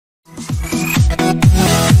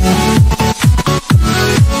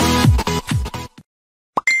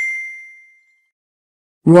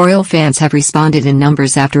Royal fans have responded in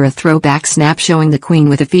numbers after a throwback snap showing the Queen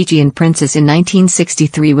with a Fijian princess in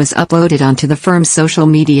 1963 was uploaded onto the firm's social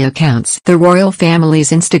media accounts. The royal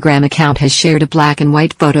family's Instagram account has shared a black and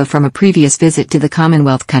white photo from a previous visit to the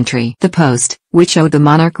Commonwealth country. The post, which showed the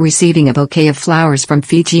monarch receiving a bouquet of flowers from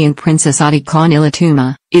Fijian Princess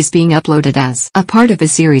Adikanilatuma, is being uploaded as a part of a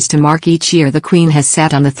series to mark each year the Queen has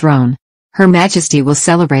sat on the throne. Her Majesty will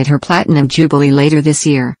celebrate her Platinum Jubilee later this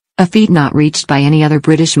year, a feat not reached by any other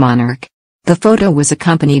British monarch. The photo was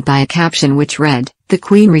accompanied by a caption which read, "The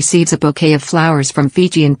Queen receives a bouquet of flowers from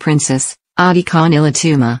Fijian Princess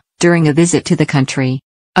Adikanilatuma during a visit to the country."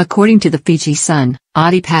 According to the Fiji Sun,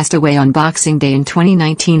 Adi passed away on Boxing Day in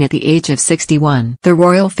 2019 at the age of 61. The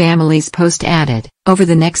royal family's post added, "Over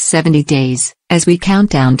the next 70 days, as we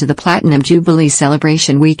count down to the Platinum Jubilee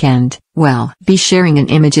celebration weekend, we'll be sharing an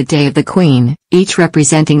image a day of the Queen, each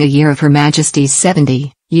representing a year of Her Majesty's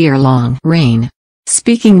 70-year-long reign."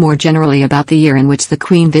 Speaking more generally about the year in which the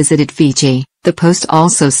Queen visited Fiji, the post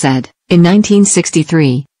also said, "In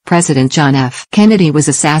 1963, President John F. Kennedy was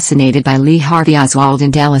assassinated by Lee Harvey Oswald in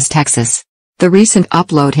Dallas, Texas." The recent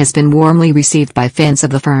upload has been warmly received by fans of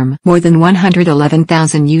the firm. More than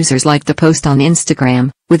 111,000 users liked the post on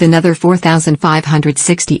Instagram, with another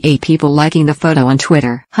 4,568 people liking the photo on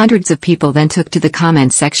Twitter. Hundreds of people then took to the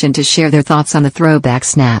comment section to share their thoughts on the throwback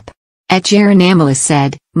snap. @Jaron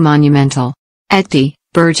said, "Monumental."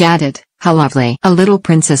 @D.Burge added, "How lovely. A little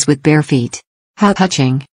princess with bare feet. How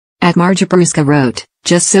touching." @Marjabruska wrote,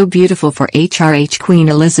 "Just so beautiful for HRH Queen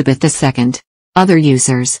Elizabeth II." Other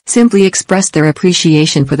users simply expressed their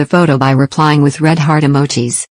appreciation for the photo by replying with red heart emojis.